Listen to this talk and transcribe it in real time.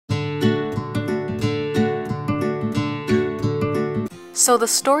So the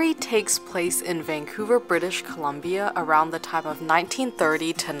story takes place in Vancouver, British Columbia around the time of 1930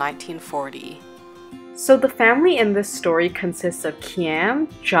 to 1940. So the family in this story consists of Kiam,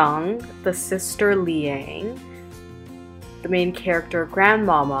 Zhang, the sister Liang, the main character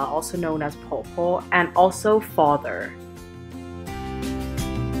Grandmama, also known as Popo, and also father.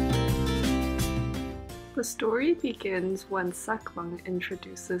 The story begins when Seklung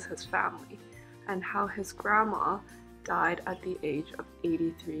introduces his family and how his grandma died at the age of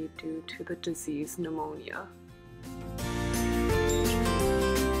 83 due to the disease pneumonia.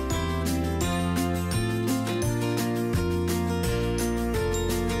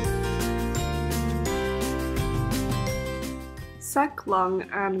 Seklung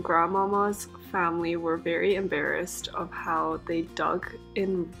and Grandmama's family were very embarrassed of how they dug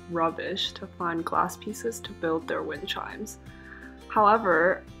in rubbish to find glass pieces to build their wind chimes.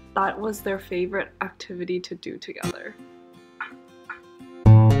 However, that was their favorite activity to do together.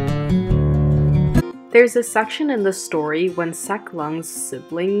 There's a section in the story when Seklung's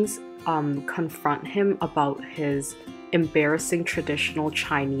siblings confront him about his embarrassing traditional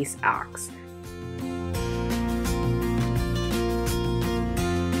Chinese acts.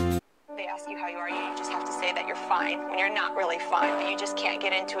 They ask you how you are, you just have to say that you're fine when you're not really fine, but you just can't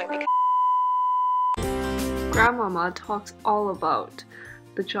get into it because Grandmama talks all about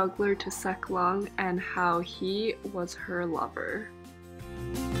the juggler to Seklung and how he was her lover.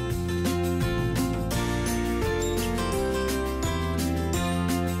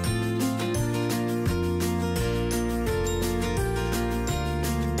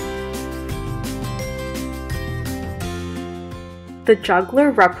 The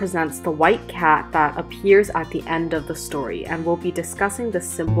juggler represents the white cat that appears at the end of the story, and we'll be discussing the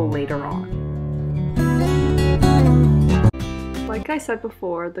symbol later on. Like I said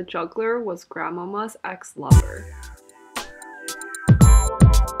before, the juggler was Grandmama's ex-lover.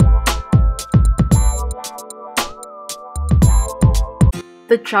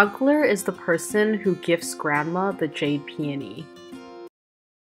 The juggler is the person who gifts Grandma the Jade Peony.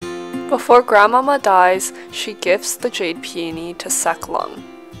 Before Grandmama dies, she gifts the Jade Peony to Seklung.